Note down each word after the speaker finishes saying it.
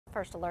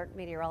First Alert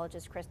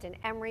meteorologist Kristin.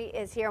 Emery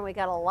is here, and we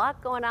got a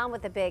lot going on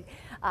with the big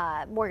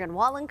Morgan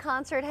Wallen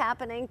concert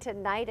happening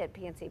tonight at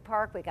PNC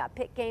Park. We got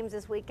Pitt games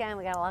this weekend.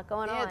 We got a lot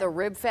going on. Yeah, the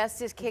Rib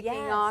Fest is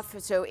kicking off,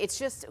 so it's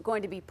just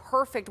going to be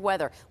perfect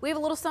weather. We have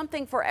a little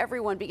something for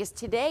everyone because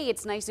today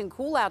it's nice and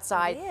cool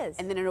outside,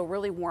 and then it'll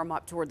really warm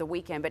up toward the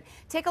weekend. But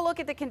take a look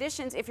at the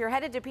conditions. If you're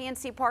headed to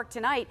PNC Park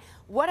tonight,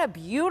 what a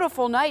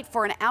beautiful night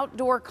for an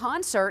outdoor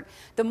concert.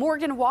 The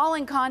Morgan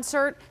Wallen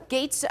concert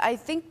gates, I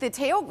think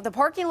the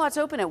parking lot's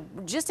open at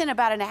just in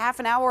about a half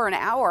an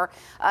hour,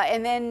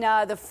 and then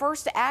the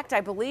first act, I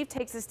believe,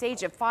 takes the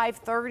stage at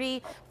 5:30.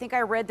 I think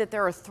I read that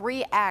there are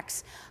 3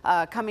 acts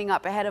coming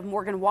up ahead of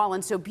Morgan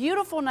Wallen. So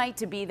beautiful night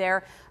to be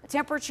there.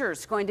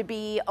 Temperatures going to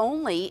be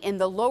only in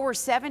the lower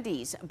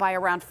 70s by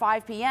around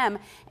 5 p.m.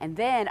 and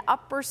then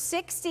upper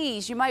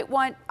 60s. You might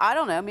want, I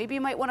don't know, maybe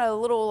you might want a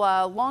little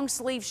long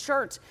sleeve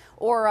shirt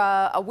or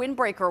a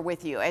windbreaker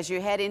with you as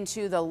you head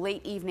into the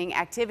late evening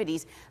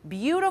activities.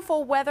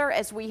 Beautiful weather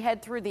as we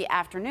head through the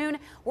afternoon.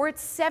 We're at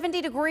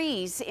 70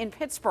 degrees in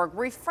Pittsburgh,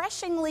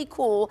 refreshingly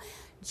cool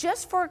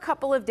just for a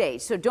couple of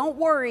days. So don't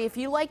worry if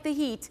you like the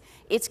heat,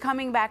 it's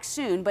coming back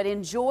soon, but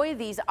enjoy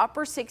these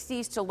upper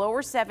 60s to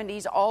lower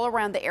 70s all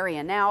around the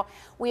area. Now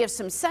we have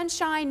some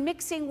sunshine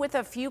mixing with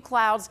a few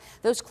clouds.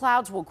 Those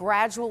clouds will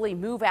gradually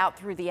move out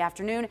through the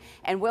afternoon,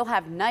 and we'll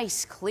have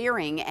nice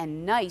clearing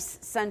and nice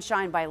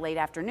sunshine by late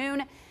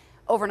afternoon.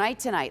 Overnight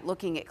tonight,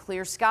 looking at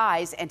clear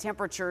skies and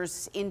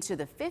temperatures into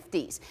the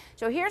 50s.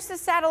 So here's the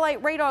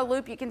satellite radar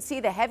loop. You can see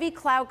the heavy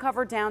cloud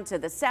cover down to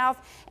the south,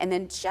 and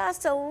then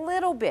just a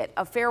little bit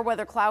of fair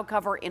weather cloud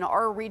cover in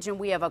our region.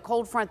 We have a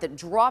cold front that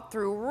dropped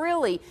through,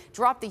 really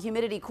dropped the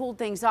humidity, cooled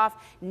things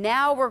off.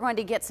 Now we're going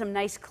to get some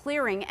nice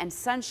clearing and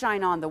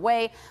sunshine on the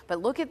way.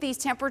 But look at these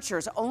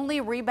temperatures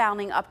only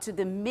rebounding up to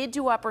the mid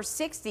to upper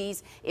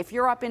 60s if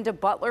you're up into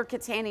Butler,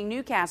 Kittanning,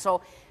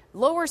 Newcastle.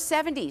 Lower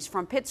 70s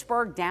from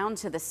Pittsburgh down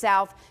to the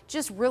south,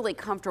 just really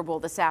comfortable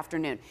this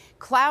afternoon.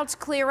 Clouds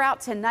clear out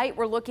tonight.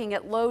 We're looking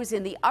at lows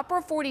in the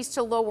upper 40s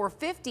to lower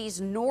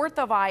 50s north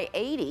of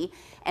I-80,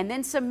 and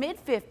then some mid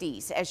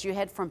 50s as you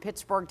head from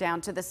Pittsburgh down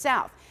to the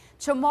south.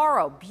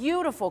 Tomorrow,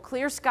 beautiful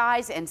clear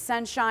skies and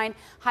sunshine.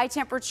 High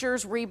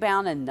temperatures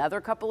rebound another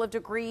couple of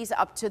degrees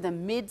up to the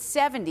mid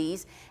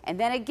 70s. And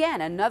then again,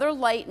 another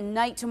light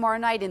night tomorrow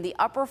night in the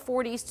upper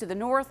 40s to the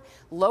north,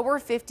 lower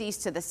 50s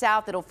to the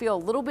south. It'll feel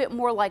a little bit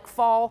more like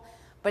fall.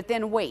 But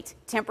then wait,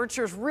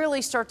 temperatures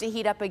really start to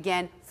heat up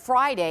again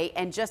Friday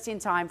and just in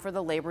time for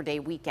the Labor Day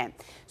weekend.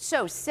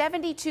 So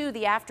 72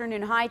 the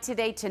afternoon high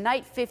today,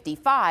 tonight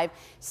 55.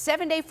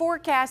 7-day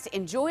forecast.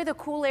 Enjoy the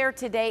cool air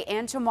today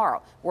and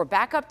tomorrow. We're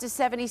back up to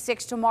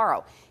 76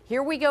 tomorrow.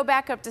 Here we go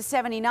back up to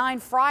 79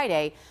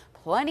 Friday.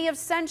 Plenty of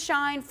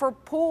sunshine for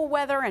pool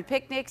weather and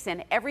picnics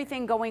and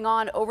everything going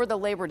on over the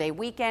Labor Day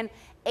weekend.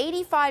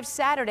 85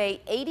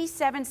 Saturday,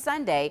 87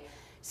 Sunday.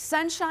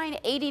 Sunshine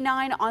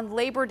 89 on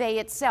Labor Day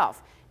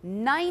itself.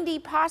 90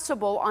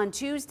 possible on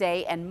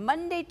Tuesday, and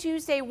Monday,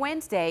 Tuesday,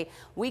 Wednesday,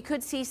 we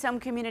could see some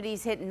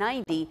communities hit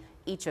 90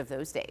 each of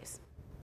those days.